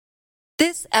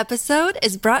This episode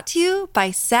is brought to you by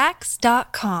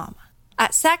Saks.com.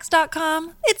 At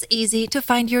Saks.com, it's easy to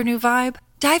find your new vibe.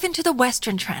 Dive into the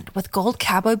Western trend with gold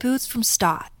cowboy boots from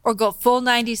Staud, or go full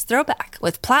 90s throwback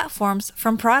with platforms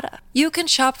from Prada. You can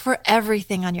shop for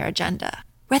everything on your agenda,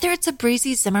 whether it's a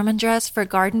breezy Zimmermann dress for a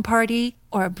garden party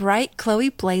or a bright Chloe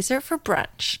blazer for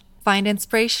brunch. Find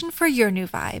inspiration for your new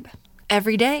vibe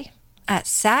every day at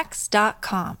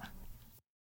Saks.com.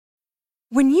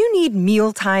 When you need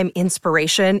mealtime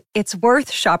inspiration, it's worth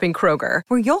shopping Kroger,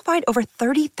 where you'll find over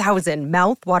 30,000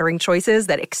 mouth-watering choices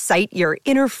that excite your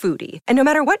inner foodie. And no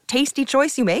matter what tasty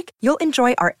choice you make, you'll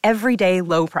enjoy our everyday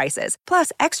low prices,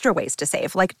 plus extra ways to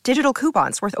save, like digital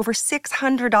coupons worth over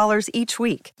 $600 each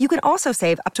week. You can also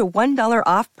save up to $1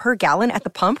 off per gallon at the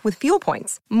pump with fuel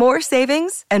points. More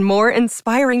savings and more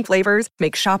inspiring flavors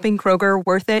make shopping Kroger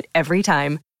worth it every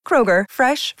time. Kroger,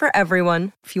 fresh for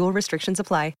everyone. Fuel restrictions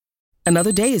apply.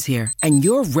 Another day is here, and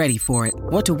you're ready for it.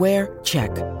 What to wear? Check.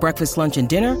 Breakfast, lunch, and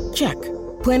dinner? Check.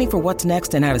 Planning for what's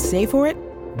next and how to save for it?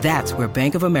 That's where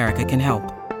Bank of America can help.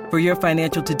 For your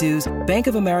financial to-dos, Bank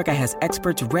of America has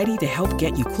experts ready to help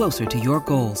get you closer to your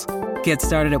goals. Get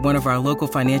started at one of our local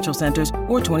financial centers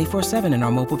or 24/7 in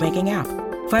our mobile banking app.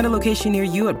 Find a location near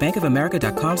you at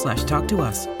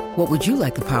bankofamerica.com/talktous. What would you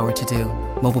like the power to do?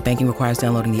 Mobile banking requires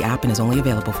downloading the app and is only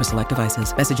available for select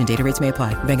devices. Message and data rates may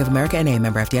apply. Bank of America N.A.,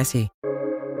 member FDIC.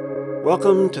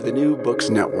 Welcome to the New Books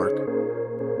Network.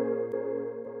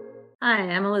 Hi,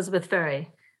 I'm Elizabeth Ferry.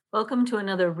 Welcome to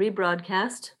another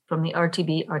rebroadcast from the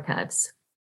RTB archives.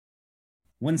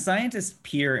 When scientists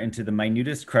peer into the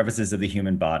minutest crevices of the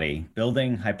human body,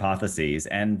 building hypotheses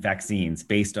and vaccines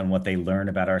based on what they learn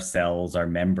about our cells, our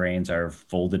membranes, our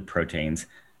folded proteins,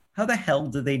 how the hell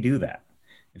do they do that?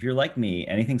 If you're like me,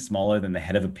 anything smaller than the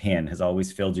head of a pin has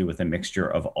always filled you with a mixture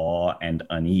of awe and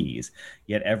unease.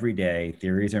 Yet every day,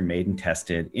 theories are made and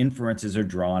tested, inferences are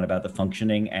drawn about the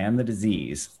functioning and the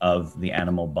disease of the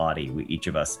animal body each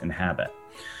of us inhabit.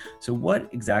 So what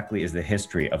exactly is the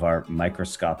history of our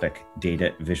microscopic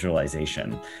data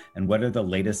visualization? And what are the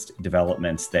latest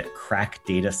developments that crack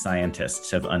data scientists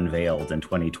have unveiled in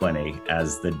 2020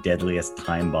 as the deadliest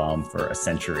time bomb for a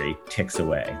century ticks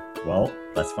away? Well,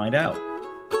 let's find out.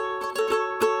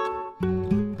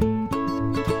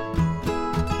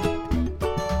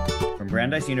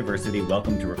 Brandeis University,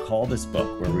 welcome to Recall This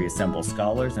Book, where we assemble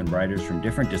scholars and writers from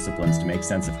different disciplines to make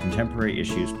sense of contemporary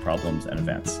issues, problems, and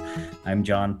events. I'm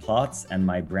John Plotz, and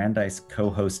my Brandeis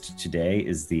co-host today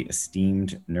is the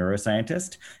esteemed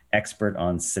neuroscientist, expert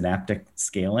on synaptic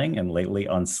scaling, and lately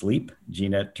on sleep,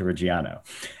 Gina Turigiano.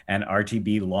 And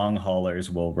RTB long haulers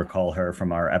will recall her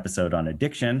from our episode on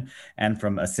addiction and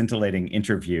from a scintillating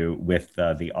interview with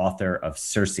the author of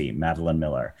Circe, Madeline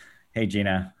Miller. Hey,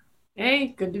 Gina. Hey,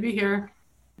 good to be here.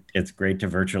 It's great to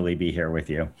virtually be here with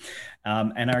you.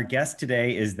 And our guest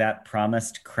today is that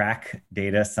promised crack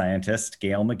data scientist,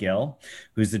 Gail McGill,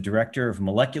 who's the director of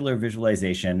molecular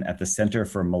visualization at the Center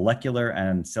for Molecular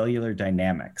and Cellular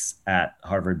Dynamics at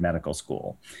Harvard Medical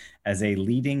School. As a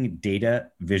leading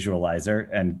data visualizer,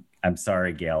 and I'm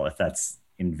sorry, Gail, if that's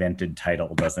invented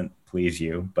title doesn't please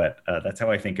you, but that's how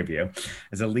I think of you.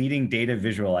 As a leading data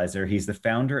visualizer, he's the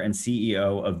founder and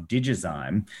CEO of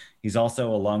Digizyme. He's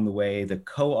also, along the way, the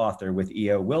co-author with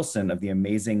E.O. Wilson of the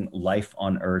amazing Life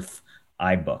on Earth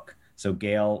iBook. So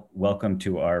Gail, welcome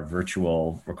to our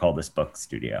virtual Recall This Book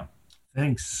studio.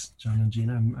 Thanks, John and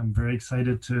Gina. I'm very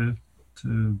excited to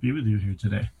be with you here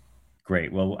today.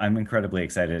 Great. Well, I'm incredibly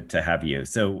excited to have you.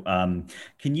 So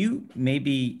can you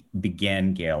maybe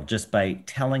begin, Gail, just by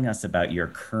telling us about your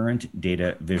current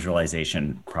data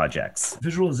visualization projects?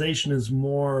 Visualization is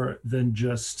more than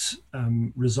just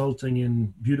resulting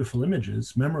in beautiful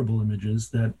images, memorable images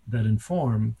that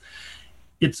inform.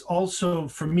 It's also,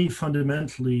 for me,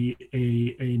 fundamentally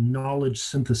a knowledge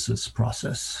synthesis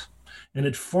process. And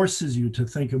it forces you to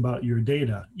think about your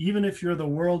data. Even if you're the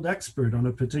world expert on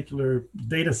a particular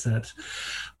data set,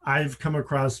 I've come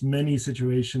across many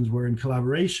situations where in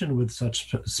collaboration with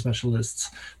such specialists,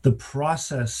 the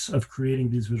process of creating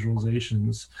these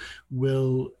visualizations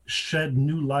will shed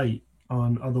new light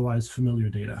on otherwise familiar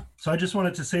data. So I just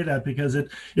wanted to say that because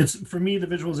it's for me, the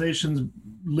visualizations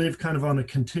live kind of on a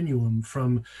continuum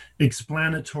from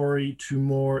explanatory to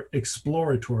more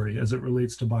exploratory as it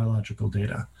relates to biological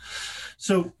data.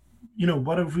 So,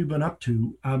 what have we been up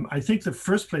to? I think the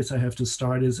first place I have to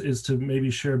start is to maybe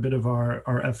share a bit of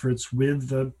our efforts with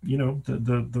the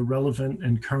relevant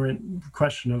and current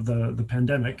question of the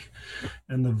pandemic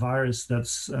and the virus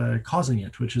that's causing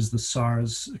it, which is the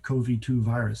SARS-CoV-2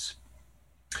 virus.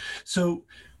 So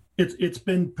It's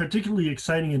been particularly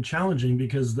exciting and challenging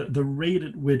because the rate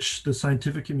at which the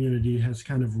scientific community has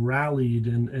kind of rallied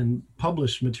and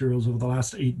published materials over the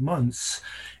last 8 months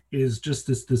is just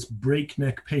this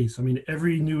breakneck pace. I mean,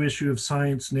 every new issue of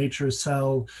Science, Nature,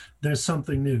 Cell, there's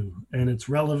something new, and it's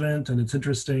relevant and it's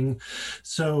interesting.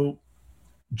 So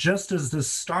just as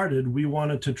this started, we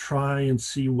wanted to try and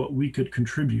see what we could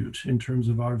contribute in terms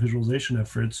of our visualization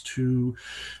efforts to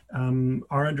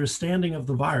our understanding of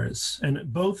the virus,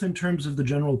 and both in terms of the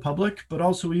general public, but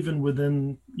also even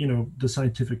within, the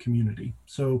scientific community.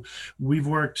 So we've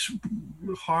worked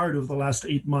hard over the last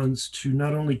 8 months to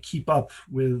not only keep up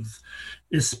with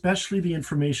especially the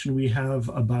information we have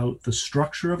about the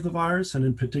structure of the virus, and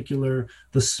in particular,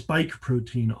 the spike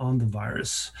protein on the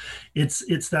virus.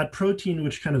 It's that protein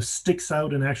which kind of sticks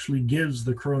out and actually gives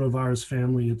the coronavirus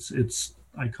family its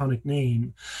iconic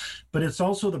name, but it's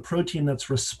also the protein that's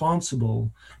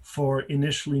responsible for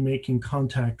initially making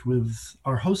contact with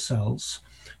our host cells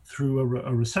through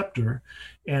a receptor.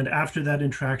 And after that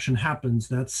interaction happens,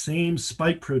 that same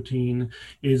spike protein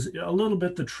is a little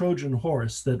bit the Trojan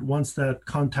horse that once that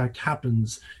contact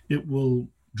happens, it will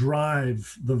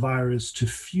drive the virus to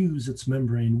fuse its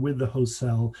membrane with the host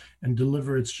cell and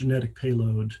deliver its genetic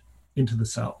payload into the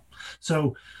cell.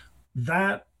 So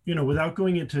that, without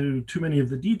going into too many of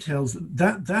the details,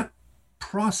 that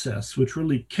process, which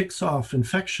really kicks off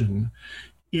infection,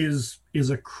 is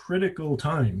a critical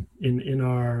time in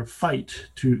our fight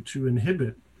to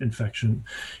inhibit infection.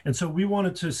 And so we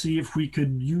wanted to see if we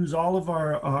could use all of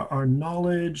our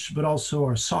knowledge, but also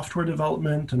our software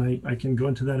development, and I can go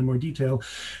into that in more detail,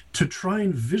 to try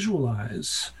and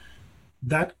visualize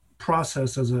that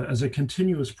process as a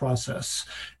continuous process,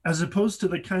 as opposed to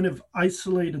the kind of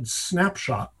isolated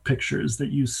snapshot pictures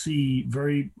that you see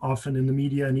very often in the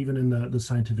media and even in the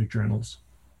scientific journals.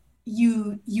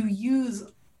 You use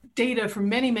data from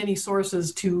many, many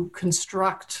sources to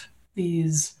construct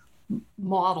these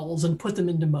models and put them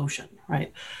into motion,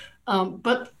 right?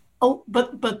 But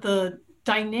the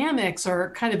dynamics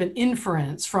are kind of an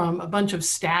inference from a bunch of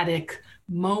static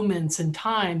moments in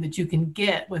time that you can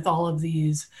get with all of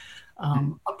these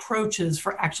approaches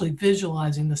for actually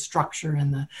visualizing the structure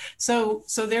and so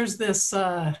there's this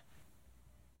I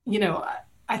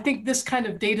think this kind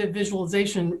of data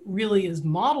visualization really is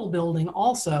model building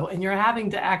also, and you're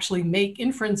having to actually make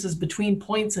inferences between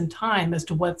points in time as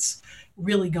to what's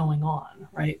really going on,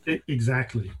 right?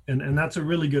 Exactly. And that's a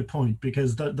really good point,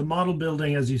 because the model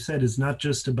building, as you said, is not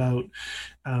just about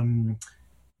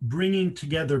bringing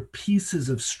together pieces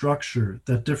of structure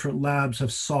that different labs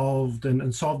have solved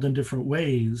and solved in different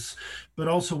ways, but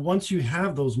also once you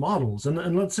have those models,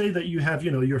 and let's say that you have,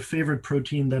 your favorite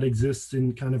protein that exists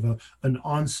in kind of an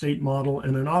on-state model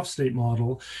and an off-state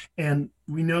model, and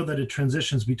we know that it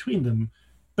transitions between them,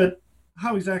 but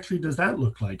how exactly does that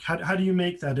look like? How do you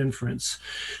make that inference?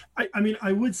 I mean,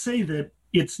 I would say that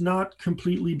it's not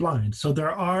completely blind. So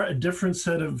there are a different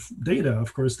set of data,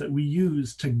 of course, that we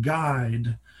use to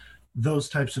guide those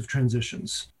types of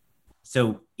transitions.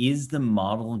 So is the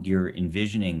model you're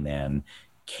envisioning then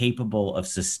capable of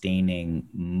sustaining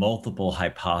multiple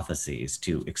hypotheses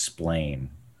to explain,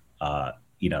 the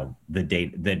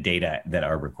data that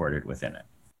are recorded within it?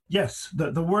 Yes,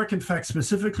 the work, in fact,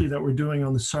 specifically that we're doing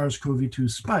on the SARS-CoV-2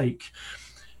 spike,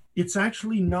 it's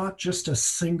actually not just a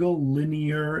single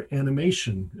linear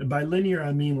animation. By linear,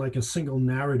 I mean like a single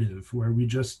narrative where we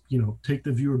just, take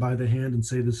the viewer by the hand and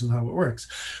say, this is how it works.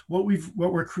 What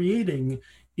we're creating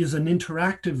is an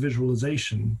interactive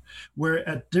visualization where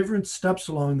at different steps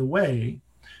along the way,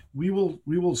 we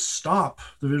will stop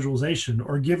the visualization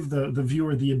or give the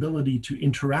viewer the ability to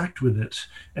interact with it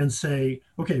and say,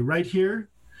 okay, right here,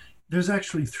 there's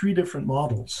actually 3 different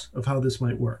models of how this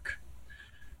might work.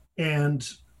 And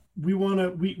we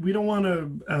don't want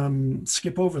to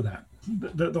skip over that.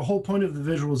 The whole point of the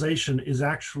visualization is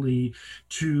actually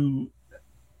to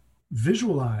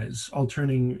visualize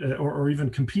alternating or even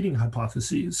competing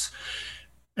hypotheses,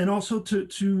 and also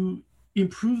to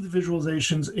improve the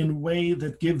visualizations in a way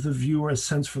that give the viewer a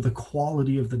sense for the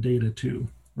quality of the data too.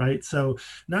 Right? So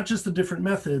not just the different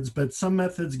methods, but some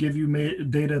methods give you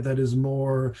data that is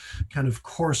more kind of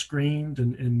coarse-grained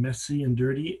and messy and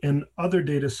dirty, and other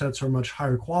data sets are much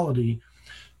higher quality.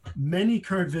 Many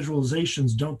current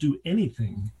visualizations don't do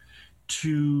anything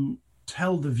to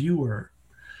tell the viewer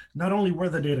not only where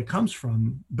the data comes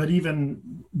from, but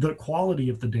even the quality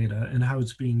of the data and how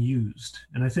it's being used.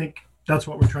 And I think that's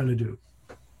what we're trying to do.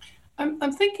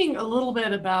 I'm thinking a little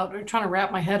bit about, or trying to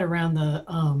wrap my head around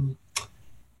the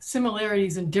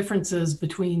similarities and differences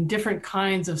between different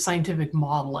kinds of scientific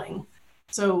modeling.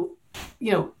 So,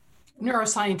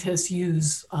 neuroscientists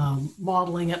use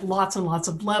modeling at lots and lots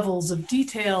of levels of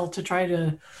detail to try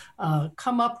to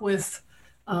come up with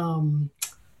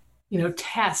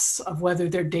tests of whether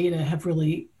their data have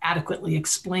really adequately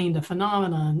explained a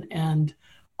phenomenon, and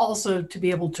also to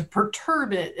be able to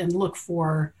perturb it and look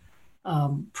for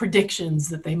predictions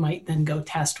that they might then go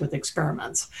test with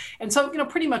experiments. And so,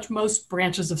 pretty much most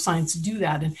branches of science do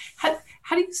that. And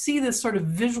how do you see this sort of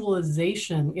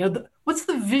visualization? What's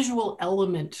the visual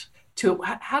element to it?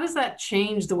 How does that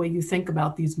change the way you think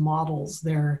about these models,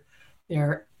 their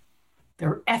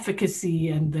efficacy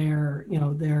and their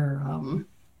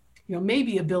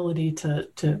maybe ability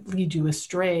to lead you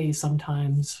astray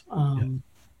sometimes,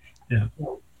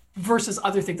 versus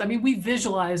other things? I mean, we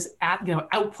visualize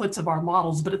outputs of our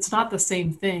models, but it's not the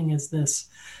same thing as this,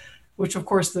 which of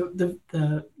course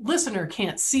the listener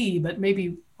can't see, but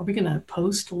maybe, are we going to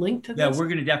post a link to this? Yeah, we're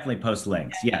going to definitely post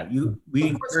links. Yeah, we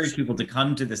encourage people to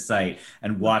come to the site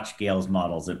and watch Gail's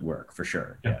models at work, for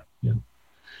sure.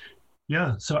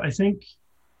 Yeah. So I think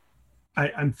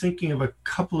I'm thinking of a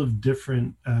couple of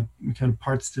different kind of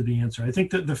parts to the answer. I think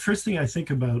that the first thing I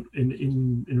think about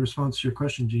in response to your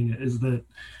question, Gina, is that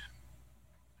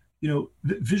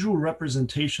visual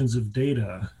representations of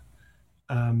data,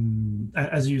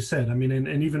 as you said, I mean,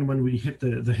 and even when we hit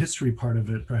the history part of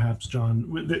it, perhaps, John,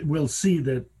 we'll see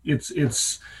that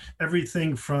it's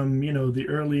everything from the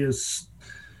earliest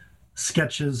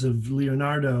sketches of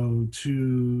Leonardo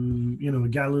to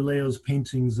Galileo's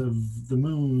paintings of the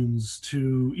moons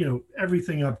to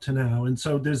everything up to now. And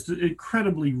so there's the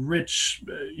incredibly rich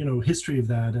history of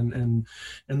that and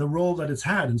the role that it's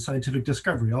had in scientific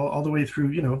discovery all the way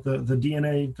through the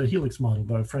DNA, the helix model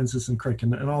by Francis and Crick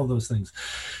and all those things.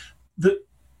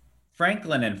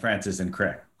 Franklin and Francis and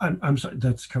Crick. I'm sorry,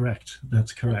 that's correct.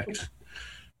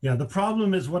 Yeah, the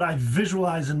problem is what I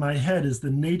visualize in my head is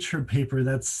the Nature paper,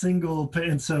 that single,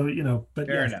 and so, but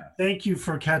Fair yes, enough. Thank you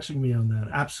for catching me on that.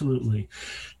 Absolutely.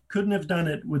 Couldn't have done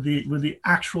it with the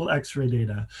actual X-ray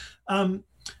data. But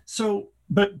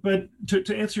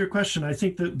to answer your question, I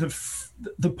think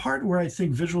the part where I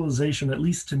think visualization, at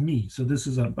least to me, so this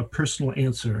is a personal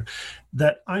answer,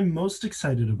 that I'm most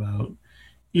excited about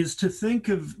is to think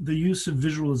of the use of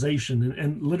visualization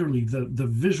and literally the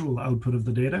visual output of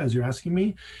the data, as you're asking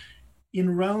me,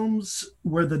 in realms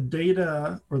where the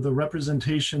data or the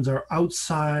representations are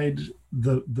outside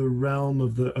the realm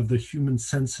of the human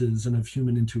senses and of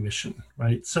human intuition,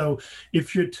 right? So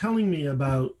if you're telling me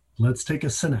about, let's take a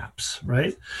synapse,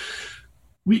 right?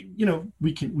 We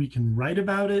can write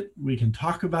about it, we can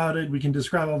talk about it, we can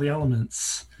describe all the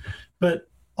elements, but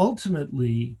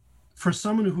ultimately, for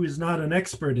someone who is not an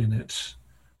expert in it,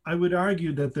 I would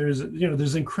argue that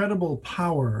there's incredible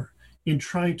power in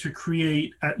trying to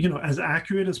create, as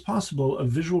accurate as possible, a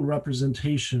visual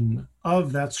representation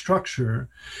of that structure,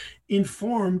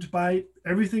 informed by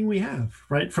everything we have,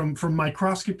 right? From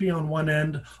microscopy on one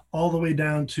end, all the way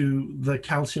down to the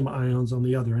calcium ions on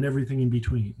the other, and everything in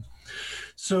between.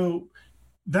 So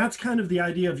that's kind of the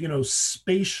idea of,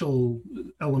 spatial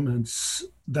elements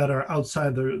that are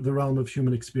outside the realm of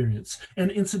human experience.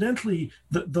 And incidentally,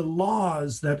 the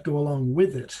laws that go along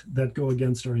with it, that go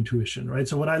against our intuition, right?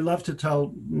 So what I love to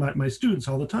tell my students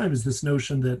all the time is this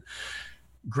notion that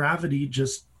gravity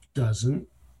just doesn't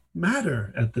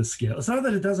matter at this scale. It's not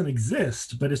that it doesn't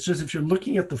exist, but it's just if you're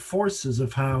looking at the forces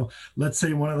of how, let's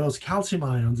say, one of those calcium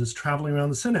ions is traveling around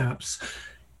the synapse,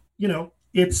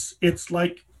 it's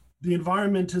like the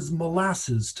environment is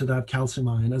molasses to that calcium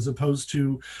ion, as opposed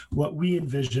to what we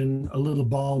envision a little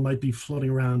ball might be floating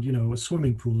around, a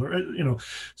swimming pool, or,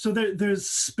 So there's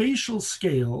spatial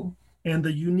scale and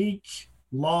the unique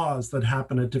laws that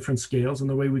happen at different scales and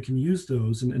the way we can use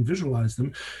those and visualize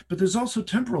them. But there's also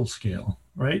temporal scale,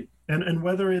 right? And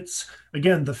whether it's,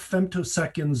 again, the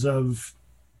femtoseconds of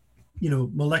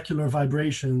molecular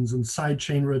vibrations and side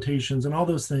chain rotations and all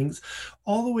those things,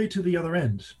 all the way to the other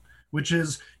end, which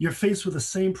is you're faced with the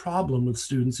same problem with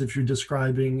students if you're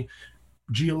describing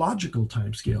geological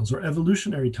timescales or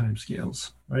evolutionary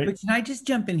timescales, right? But can I just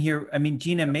jump in here? I mean,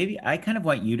 Gina, maybe I kind of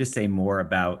want you to say more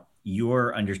about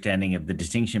your understanding of the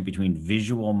distinction between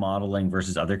visual modeling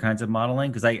versus other kinds of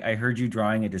modeling, because I heard you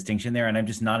drawing a distinction there, and I'm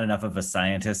just not enough of a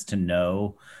scientist to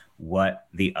know what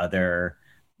the other,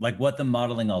 like what the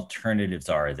modeling alternatives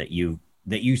are that you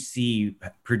see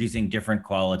producing different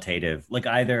qualitative, like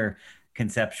either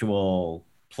conceptual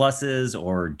pluses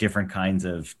or different kinds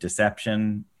of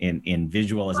deception in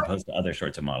visual as opposed to other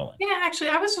sorts of modeling. Yeah, actually,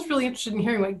 I was just really interested in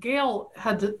hearing what Gail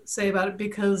had to say about it,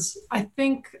 because I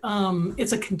think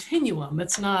it's a continuum.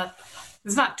 It's not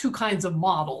two kinds of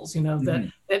models,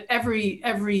 that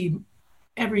every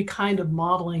every kind of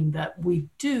modeling that we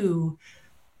do,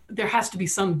 there has to be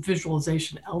some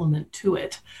visualization element to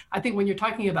it. I think when you're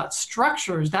talking about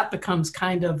structures, that becomes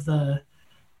kind of the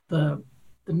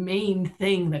main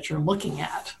thing that you're looking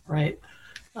at, right?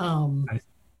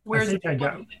 Whereas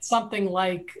something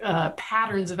like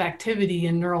patterns of activity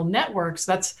in neural networks,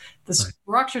 that's the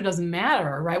structure doesn't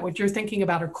matter, right? What you're thinking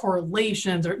about are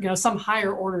correlations or some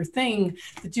higher order thing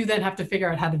that you then have to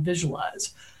figure out how to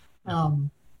visualize.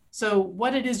 So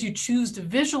what it is you choose to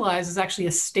visualize is actually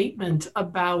a statement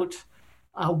about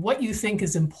what you think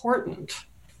is important.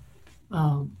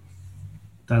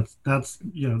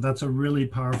 That's a really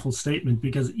powerful statement,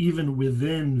 because even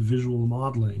within visual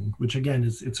modeling, which again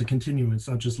it's a continuum, it's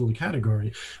not just a little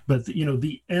category, but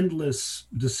the endless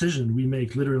decision we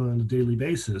make literally on a daily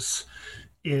basis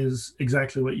is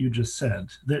exactly what you just said.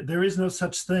 There is no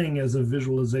such thing as a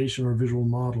visualization or visual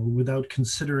model without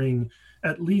considering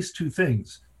at least two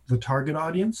things: the target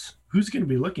audience, who's going to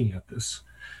be looking at this.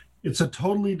 It's a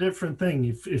totally different thing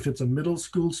if it's a middle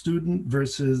school student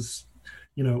versus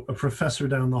a professor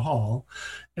down the hall.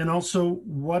 And also,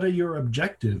 what are your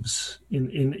objectives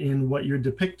in what you're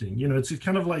depicting? It's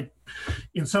kind of like,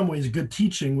 in some ways, good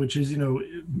teaching, which is,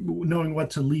 knowing what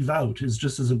to leave out is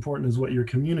just as important as what you're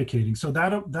communicating. So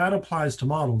that applies to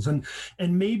models. And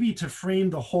maybe to frame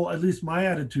the whole, at least my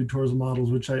attitude towards models,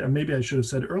 which maybe I should have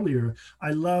said earlier,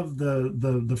 I love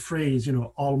the phrase,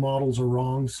 all models are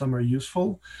wrong, some are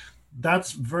useful.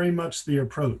 That's very much the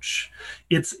approach.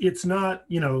 It's not,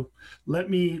 let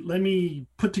me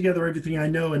put together everything I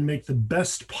know and make the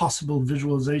best possible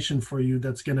visualization for you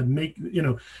that's going to make,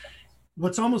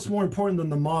 what's almost more important than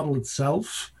the model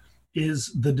itself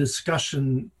is the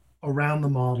discussion around the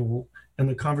model and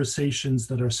the conversations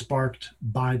that are sparked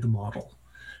by the model,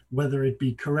 whether it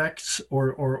be correct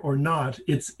or not.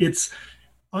 It's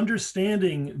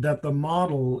understanding that the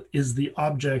model is the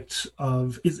object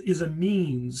of, is a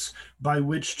means by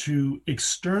which to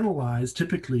externalize,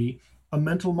 typically, a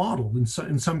mental model in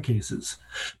some cases.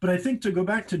 But I think, to go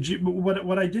back to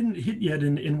what I didn't hit yet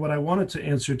in what I wanted to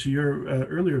answer to your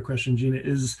earlier question, Gina,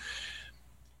 is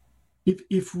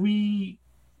if we,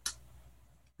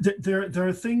 there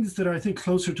are things that are, I think,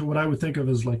 closer to what I would think of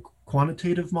as like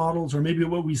quantitative models, or maybe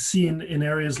what we see in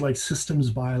areas like systems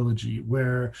biology,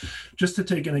 where, just to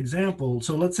take an example,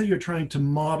 so let's say you're trying to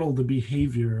model the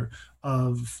behavior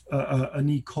of an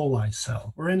E. coli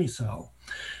cell or any cell.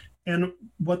 And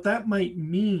what that might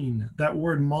mean, that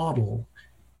word model,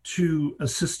 to a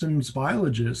systems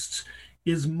biologist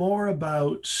is more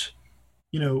about,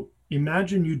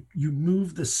 imagine you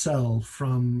move the cell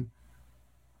from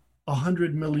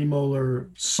 100 millimolar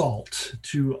salt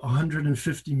to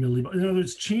 150 millimolar. In other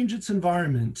words, change its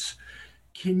environment.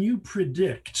 Can you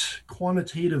predict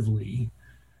quantitatively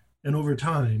and over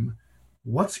time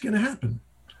what's going to happen?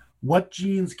 What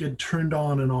genes get turned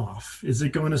on and off? Is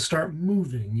it going to start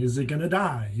moving? Is it going to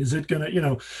die? Is it going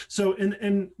to, so,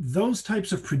 and those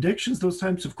types of predictions, those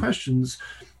types of questions,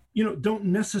 don't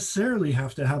necessarily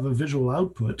have to have a visual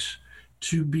output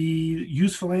to be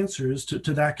useful answers to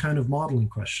that kind of modeling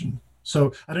question.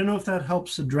 So I don't know if that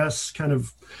helps address kind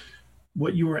of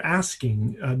what you were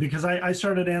asking, because I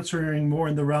started answering more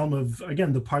in the realm of,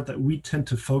 again, the part that we tend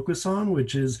to focus on,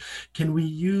 which is, can we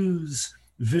use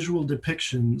visual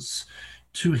depictions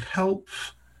to help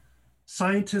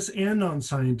scientists and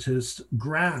non-scientists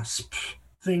grasp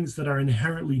things that are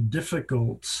inherently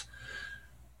difficult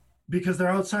because they're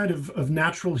outside of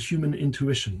natural human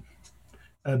intuition.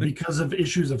 Because of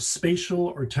issues of spatial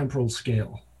or temporal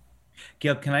scale.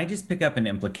 Gail, can I just pick up an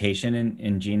implication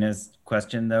in Gina's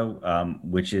question, though,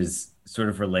 which is sort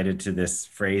of related to this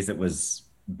phrase that was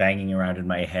banging around in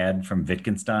my head from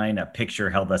Wittgenstein, a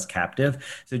picture held us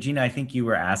captive. So, Gina, I think you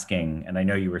were asking, and I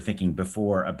know you were thinking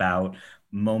before, about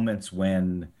moments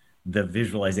when the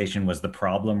visualization was the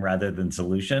problem rather than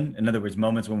solution. In other words,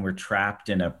 moments when we're trapped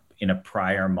in a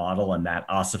prior model and that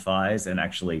ossifies and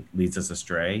actually leads us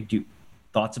astray.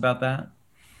 Thoughts about that?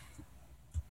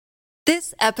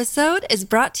 This episode is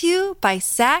brought to you by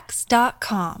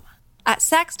Saks.com. At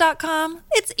Saks.com,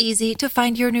 it's easy to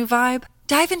find your new vibe.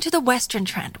 Dive into the Western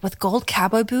trend with gold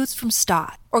cowboy boots from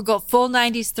Stott, or go full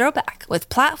 90s throwback with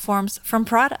platforms from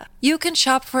Prada. You can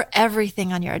shop for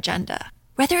everything on your agenda,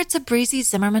 whether it's a breezy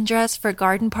Zimmermann dress for a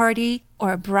garden party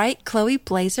or a bright Chloe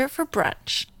blazer for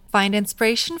brunch. Find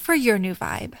inspiration for your new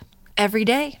vibe every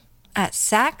day at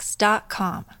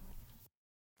Saks.com.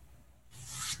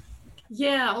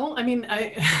 Yeah, well, I mean,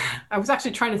 I was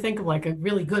actually trying to think of like a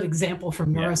really good example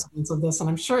from neuroscience of this, and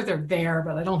I'm sure they're there,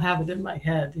 but I don't have it in my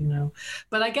head,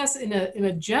 But I guess in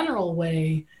a general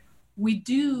way, we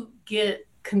do get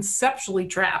conceptually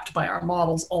trapped by our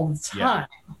models all the time.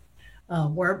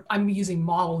 Where I'm using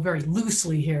model very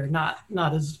loosely here, not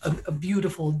as a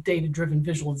beautiful data-driven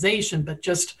visualization, but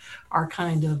just our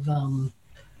kind of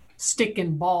stick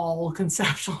and ball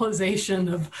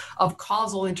conceptualization of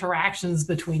causal interactions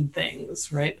between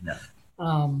things, right? Yeah.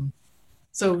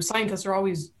 So scientists are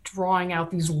always drawing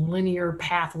out these linear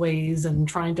pathways and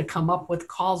trying to come up with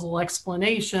causal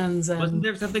explanations. And wasn't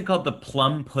there something called the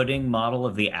plum pudding model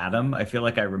of the atom? I feel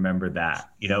like I remember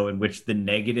that, in which the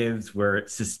negatives were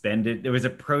suspended. There was a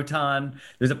proton,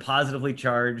 there's a positively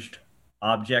charged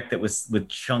object that was with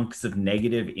chunks of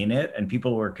negative in it, and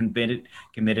people were committed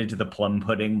to the plum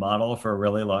pudding model for a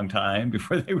really long time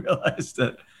before they realized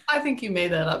that. I think you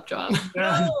made that up, John.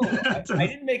 No, I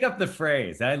didn't make up the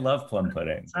phrase. I love plum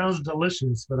pudding. Sounds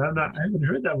delicious, but I haven't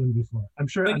heard that one before. I'm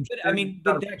sure. But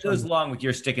that goes along with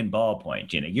your stick and ball point,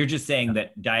 Gina. You're just saying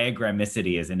that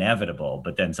diagrammicity is inevitable,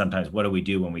 but then sometimes what do we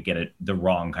do when we get the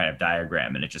wrong kind of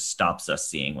diagram and it just stops us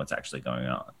seeing what's actually going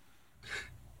on?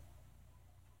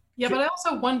 Yeah, but I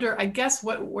also wonder, I guess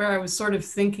where I was sort of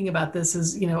thinking about this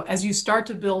is, as you start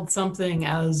to build something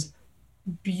as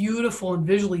beautiful and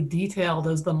visually detailed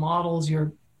as the models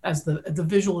as the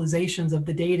visualizations of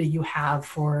the data you have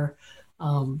for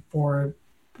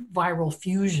viral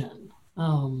fusion,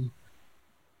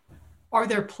 are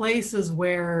there places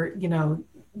where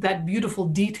that beautiful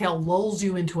detail lulls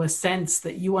you into a sense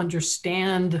that you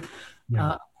understand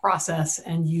process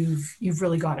and you've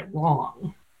really got it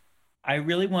wrong? I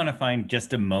really want to find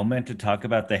just a moment to talk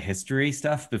about the history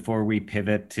stuff before we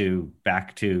pivot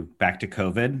back to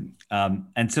COVID.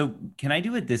 And so can I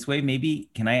do it this way? Maybe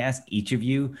can I ask each of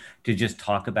you to just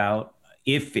talk about,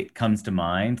 if it comes to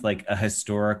mind, like a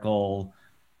historical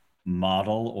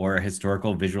model or a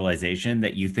historical visualization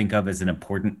that you think of as an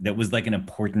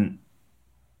important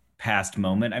past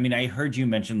moment? I mean, I heard you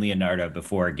mention Leonardo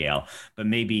before, Gail, but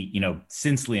maybe,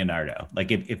 since Leonardo,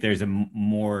 like if there's a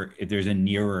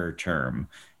nearer term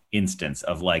instance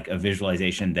of like a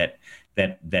visualization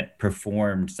that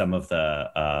performed some of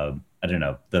the,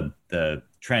 the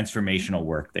transformational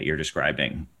work that you're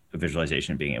describing the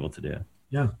visualization being able to do.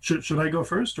 Yeah. Should I go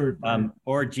first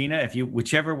or Gina,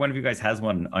 whichever one of you guys has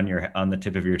one on the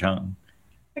tip of your tongue?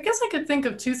 I guess I could think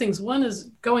of two things. One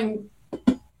is going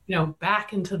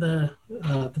back into the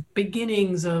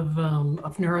beginnings of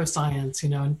neuroscience,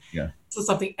 and this is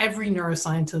something every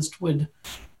neuroscientist would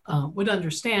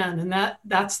understand, and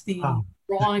that's the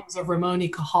drawings of Ramon y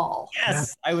Cajal.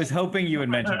 Yes, I was hoping you would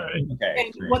mention it.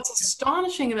 Okay. And what's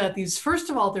astonishing about these, first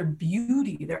of all, their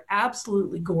beauty. They're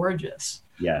absolutely gorgeous.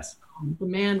 Yes. The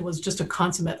man was just a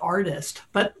consummate artist,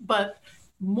 but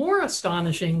more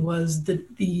astonishing was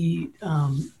the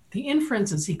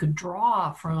inferences he could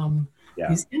draw from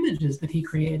these images that he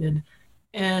created,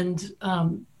 and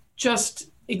just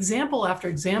example after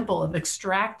example of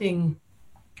extracting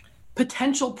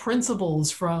potential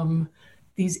principles from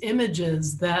these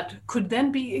images that could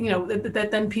then be, that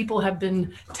then people have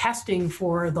been testing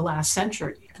for the last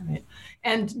century. Right?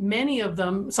 And many of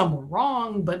them, some were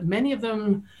wrong, but many of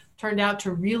them turned out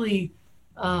to really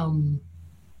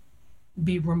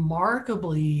be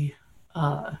remarkably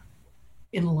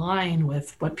in line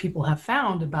with what people have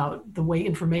found about the way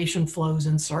information flows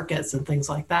in circuits and things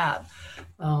like that.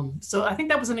 So I think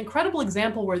that was an incredible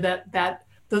example where that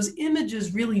those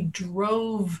images really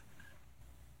drove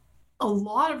a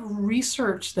lot of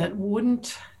research that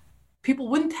people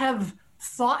wouldn't have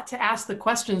thought to ask the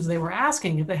questions they were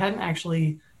asking if they hadn't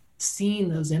actually seen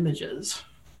those images.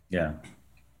 Yeah.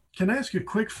 Can I ask you a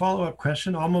quick follow-up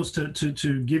question, almost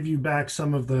to give you back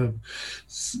some of the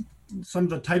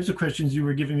types of questions you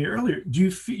were giving me earlier?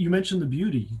 You mentioned the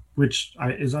beauty, which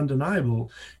is undeniable.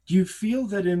 Do you feel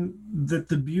that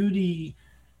the beauty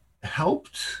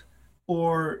helped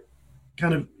or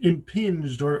kind of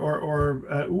impinged,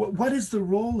 or what is the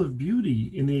role of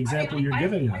beauty in the example you're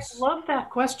giving us? I love that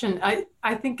question.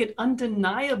 I think it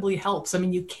undeniably helps. I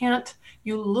mean, you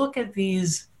look at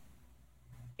these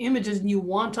images and you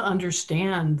want to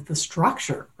understand the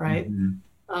structure, right?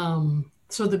 Mm-hmm.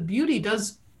 So the beauty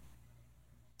does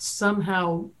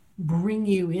somehow bring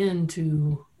you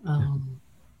into,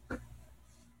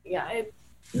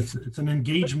 it's an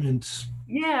engagement.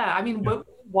 Yeah, I mean, but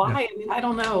why? Yeah. I mean, I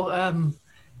don't know.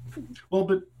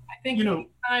 But I think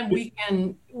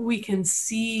anytime we can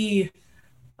see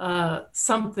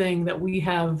something that we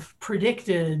have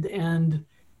predicted and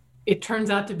it turns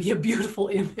out to be a beautiful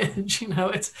image,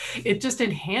 it just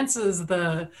enhances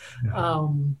the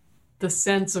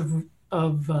sense of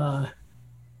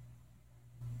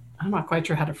I'm not quite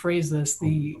sure how to phrase this,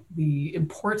 the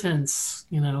importance,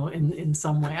 in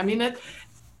some way. I mean,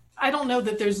 I don't know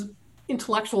that there's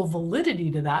intellectual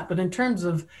validity to that, but in terms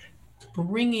of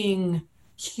bringing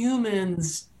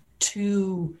humans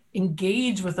to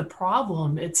engage with a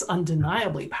problem, it's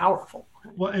undeniably powerful.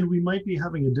 Well, and we might be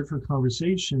having a different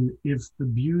conversation if the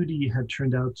beauty had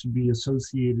turned out to be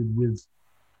associated with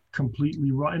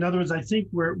completely wrong. In other words, I think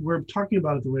we're talking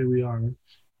about it the way we are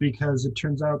because it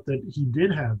turns out that he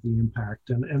did have the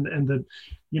impact, and that,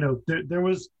 you know,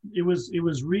 it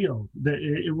was real. That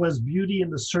it was beauty in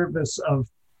the service of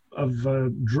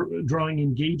drawing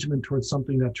engagement towards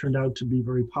something that turned out to be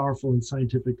very powerful and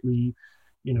scientifically,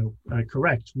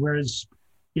 correct. Whereas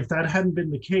if that hadn't been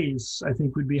the case, I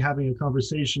think we'd be having a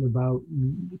conversation about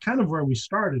kind of where we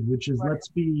started, which is let's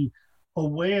be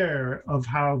aware of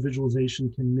how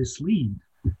visualization can mislead.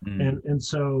 And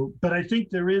so, but I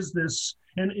think there is this,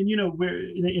 and we're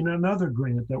in another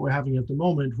grant that we're having at the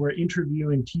moment, we're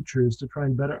interviewing teachers to try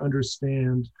and better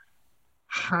understand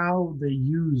how they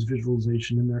use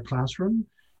visualization in their classroom.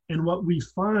 And what we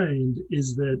find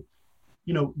is that,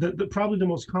 probably the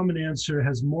most common answer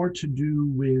has more to do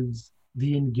with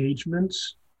the engagement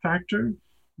factor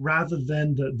rather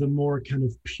than the more kind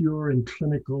of pure and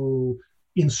clinical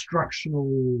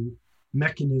instructional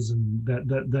mechanism that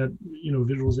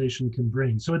visualization can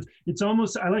bring. So it's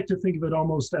almost, I like to think of it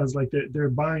almost as like they're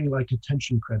buying like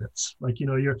attention credits. Like,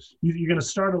 you're going to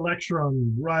start a lecture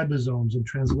on ribosomes and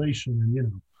translation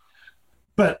and,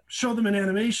 but show them an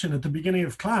animation at the beginning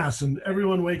of class and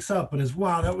everyone wakes up and is,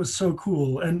 wow, that was so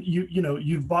cool. And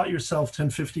you've bought yourself 10,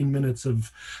 15 minutes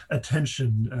of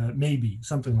attention, maybe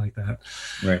something like that.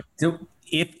 Right. So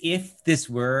if this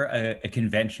were a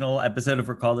conventional episode of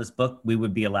Recall This Book, we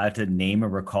would be allowed to name a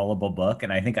recallable book.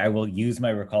 And I think I will use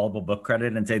my recallable book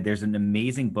credit and say there's an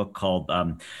amazing book called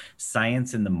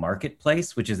Science in the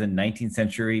Marketplace, which is a 19th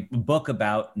century book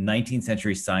about 19th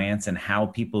century science and how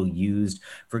people used,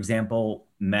 for example,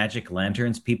 magic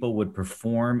lanterns. People would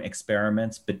perform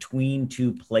experiments between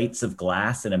two plates of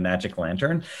glass in a magic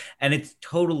lantern. And it's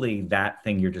totally that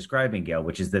thing you're describing, Gail,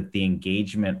 which is that the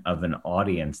engagement of an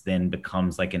audience then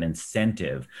becomes like an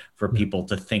incentive for people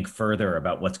to think further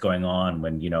about what's going on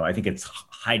when, I think it's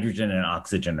hydrogen and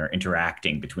oxygen are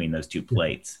interacting between those two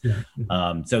plates.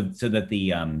 So that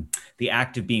the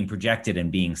act of being projected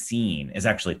and being seen is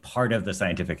actually part of the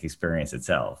scientific experience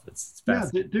itself. It's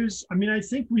I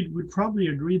think we would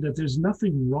probably agree that there's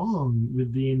nothing wrong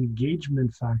with the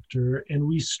engagement factor, and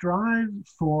we strive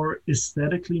for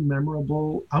aesthetically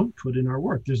memorable output in our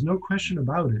work. There's no question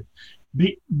about it.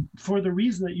 For the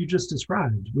reason that you just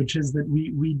described, which is that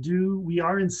we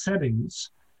are in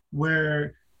settings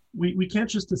where we can't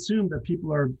just assume that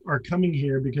people are coming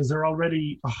here because they're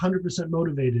already 100%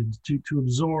 motivated to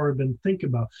absorb and think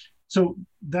about. So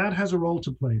that has a role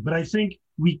to play. But I think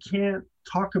we can't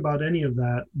talk about any of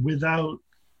that without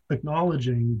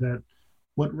acknowledging that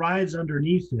what rides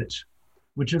underneath it,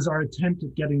 which is our attempt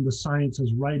at getting the science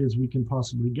as right as we can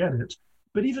possibly get it.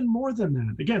 But even more than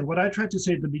that, again, what I tried to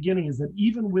say at the beginning is that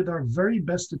even with our very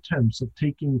best attempts of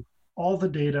taking all the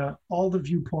data, all the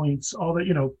viewpoints, all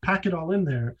the, pack it all in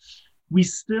there, we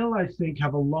still, I think,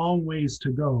 have a long ways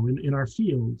to go in our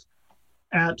field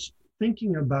at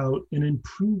thinking about and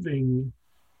improving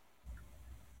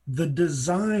the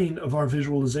design of our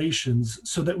visualizations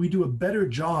so that we do a better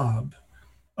job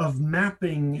of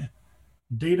mapping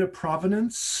data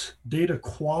provenance, data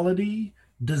quality,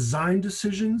 design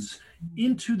decisions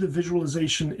into the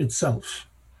visualization itself,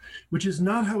 which is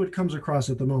not how it comes across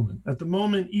at the moment. At the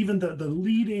moment, even the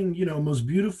leading, most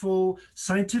beautiful,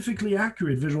 scientifically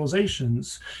accurate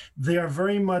visualizations, they are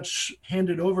very much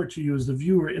handed over to you as the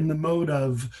viewer in the mode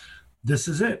of, this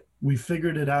is it. We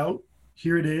figured it out.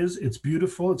 Here it is. It's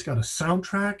beautiful. It's got a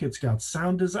soundtrack. It's got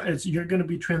sound design. You're going to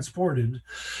be transported.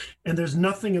 And there's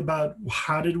nothing about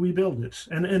how did we build it?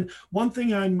 And one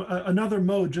thing another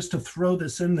mode, just to throw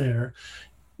this in there,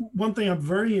 one thing I'm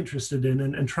very interested in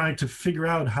and trying to figure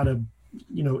out how to,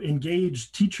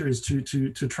 engage teachers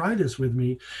to try this with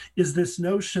me is this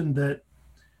notion that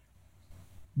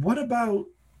what about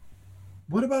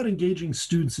engaging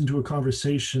students into a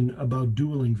conversation about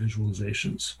dueling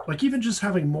visualizations? Like even just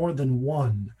having more than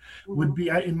one would be,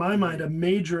 in my mind, a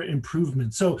major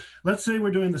improvement. So let's say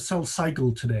we're doing the cell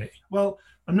cycle today. Well,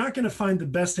 I'm not going to find the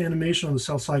best animation on the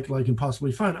cell cycle I can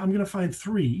possibly find. I'm going to find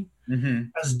three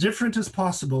as different as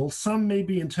possible. Some may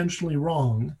be intentionally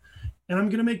wrong. And I'm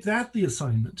going to make that the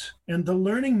assignment. And the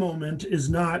learning moment is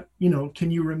not, can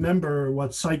you remember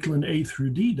what cyclin A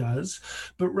through D does,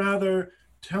 but rather,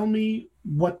 tell me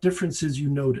what differences you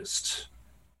noticed.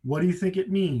 What do you think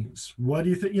it means? What do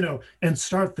you think, and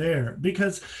start there.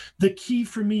 Because the key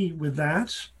for me with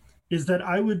that is that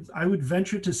I would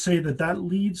venture to say that that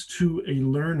leads to a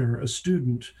learner, a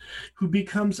student, who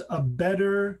becomes a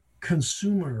better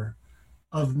consumer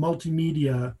of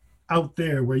multimedia out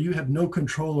there, where you have no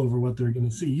control over what they're going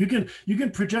to see. You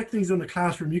can project things in the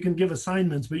classroom, you can give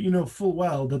assignments, but you know full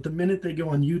well that the minute they go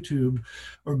on YouTube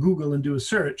or Google and do a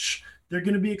search, they're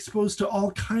going to be exposed to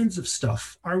all kinds of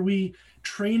stuff. Are we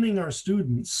training our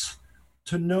students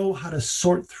to know how to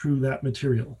sort through that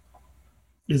material?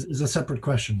 Is a separate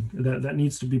question that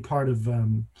needs to be part of.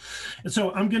 And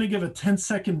so I'm going to give a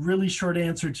 10-second really short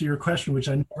answer to your question, which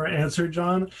I never answered,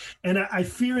 John. And I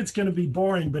fear it's going to be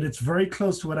boring, but it's very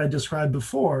close to what I described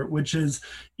before, which is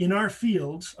in our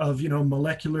field of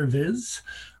molecular viz.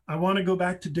 I want to go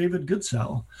back to David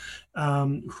Goodsell,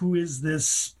 who is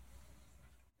this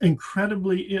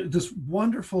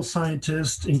wonderful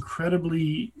scientist,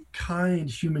 incredibly kind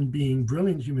human being,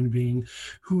 brilliant human being,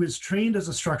 who is trained as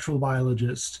a structural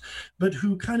biologist, but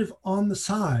who kind of on the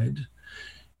side,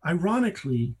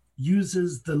 ironically,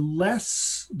 uses the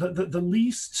least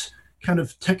kind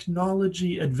of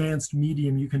technology advanced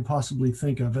medium you can possibly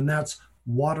think of, and that's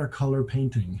watercolor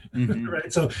painting. Mm-hmm.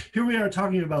 Right? So here we are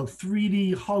talking about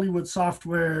 3D Hollywood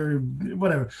software,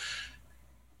 whatever.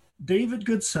 David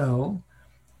Goodsell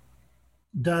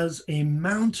does a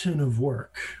mountain of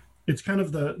work. It's kind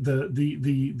of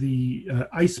the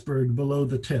iceberg below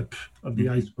the tip of the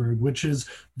iceberg, which is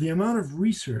the amount of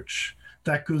research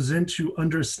that goes into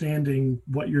understanding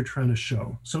what you're trying to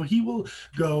show. So he will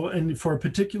go and for a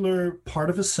particular part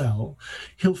of a cell,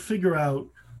 he'll figure out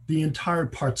the entire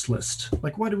parts list.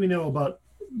 Like, what do we know about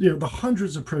the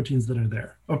hundreds of proteins that are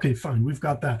there? Okay, fine, we've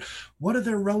got that. What are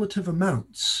their relative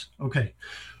amounts? Okay.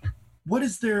 What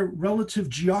is their relative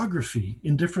geography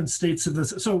in different states of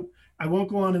this? So I won't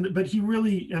go on, but he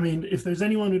really, if there's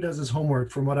anyone who does his homework,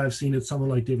 from what I've seen, it's someone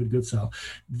like David Goodsell.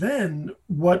 Then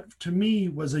what to me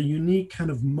was a unique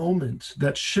kind of moment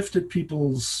that shifted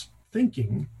people's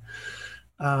thinking,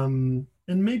 and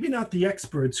maybe not the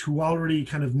experts who already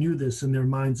kind of knew this in their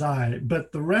mind's eye,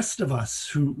 but the rest of us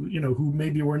who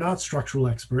maybe were not structural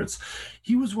experts.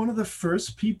 He was one of the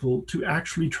first people to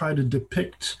actually try to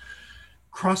depict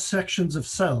cross sections of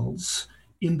cells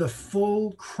in the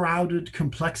full crowded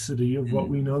complexity of what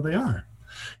we know they are.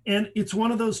 And it's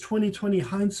one of those 2020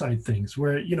 hindsight things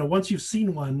where, once you've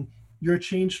seen one, you're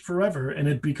changed forever and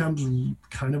it becomes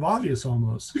kind of obvious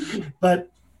almost. But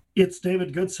it's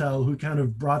David Goodsell who kind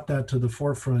of brought that to the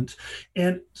forefront.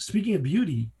 And speaking of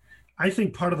beauty, I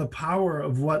think part of the power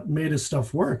of what made his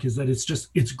stuff work is that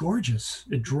it's gorgeous.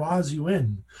 It draws you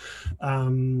in.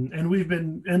 And we've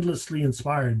been endlessly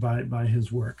inspired by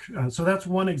his work. So that's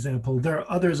one example. There are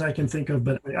others I can think of,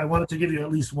 but I wanted to give you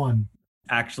at least one.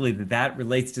 Actually, that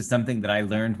relates to something that I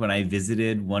learned when I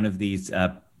visited one of these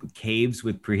caves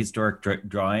with prehistoric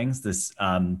drawings.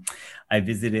 I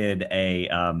visited a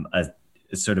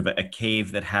sort of a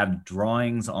cave that had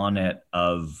drawings on it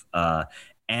of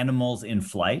animals in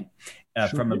flight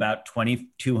from about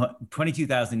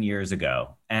 22,000 years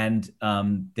ago. And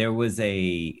there was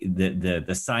the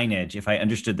signage, if I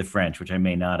understood the French, which I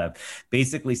may not have,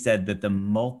 basically said that the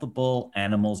multiple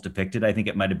animals depicted, I think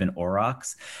it might have been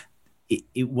aurochs,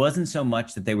 it wasn't so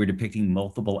much that they were depicting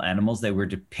multiple animals, they were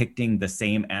depicting the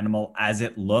same animal as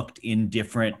it looked in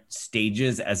different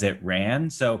stages as it ran.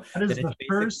 So that is the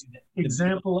first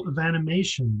example of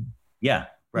animation. Yeah.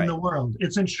 Right. In the world.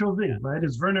 It's in Chauvet, right?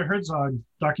 It's Werner Herzog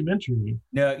documentary.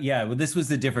 No, yeah. Well, this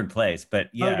was a different place, but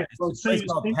yeah, okay. It's a place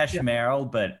called Peshmerel,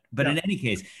 but in any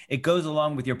case, it goes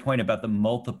along with your point about the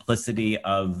multiplicity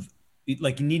of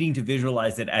like needing to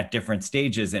visualize it at different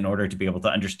stages in order to be able to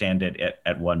understand it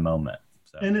at one moment.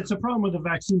 So. And it's a problem with the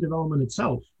vaccine development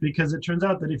itself, because it turns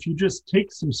out that if you just take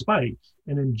some spike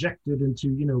and inject it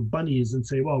into, bunnies and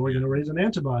say, well, we're going to raise an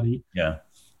antibody. Yeah.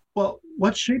 Well,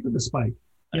 what shape of the spike?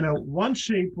 One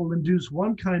shape will induce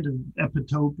one kind of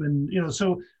epitope. And,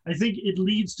 so I think it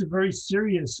leads to very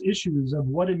serious issues of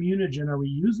what immunogen are we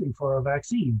using for our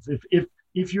vaccines?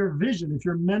 If your vision, if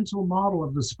your mental model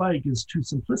of the spike is too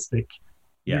simplistic,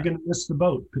 you're going to miss the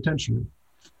boat potentially.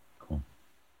 Cool.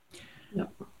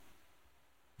 Yep.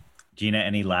 Gina,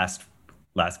 any last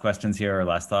questions here or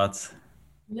last thoughts?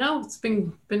 No, it's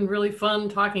been really fun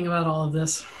talking about all of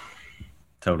this.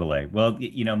 Totally. Well,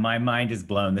 my mind is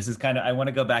blown. This is I want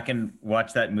to go back and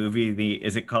watch that movie.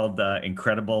 Is it called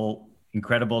Incredible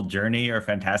Journey or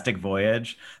Fantastic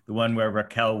Voyage? The one where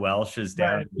Raquel Welch is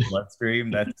down in the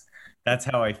bloodstream. That's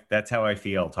how I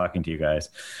feel talking to you guys.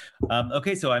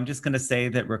 Okay, so I'm just going to say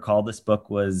that Recall This Book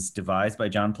was devised by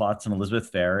John Plotz and Elizabeth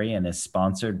Ferry and is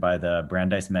sponsored by the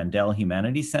Brandeis Mandel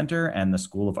Humanities Center and the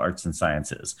School of Arts and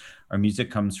Sciences. Our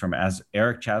music comes from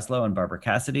Eric Chaslow and Barbara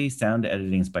Cassidy. Sound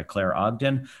editing is by Claire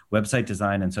Ogden. Website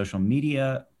design and social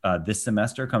media this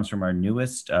semester comes from our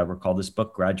newest Recall This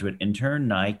Book graduate intern,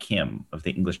 Nai Kim of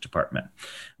the English department.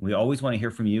 We always want to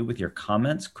hear from you with your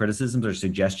comments, criticisms, or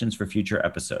suggestions for future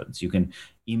episodes. You can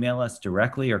email us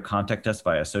directly or contact us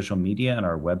via social media and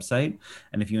our website.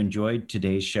 And if you enjoyed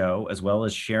today's show, as well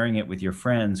as sharing it with your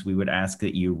friends, we would ask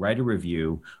that you write a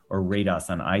review or rate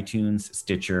us on iTunes,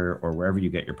 Stitcher, or wherever you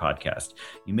get your podcast.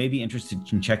 You may be interested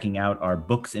in checking out our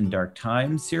Books in Dark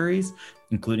Times series,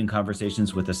 including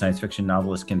conversations with the science fiction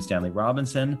novelist Kim Stanley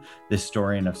Robinson, the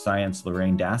historian of science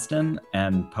Lorraine Daston,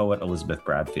 and poet Elizabeth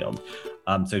Bradfield.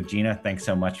 So Gina, thanks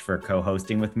so much for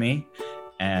co-hosting with me.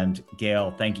 And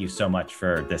Gail, thank you so much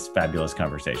for this fabulous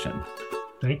conversation.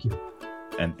 Thank you.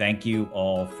 And thank you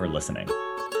all for listening.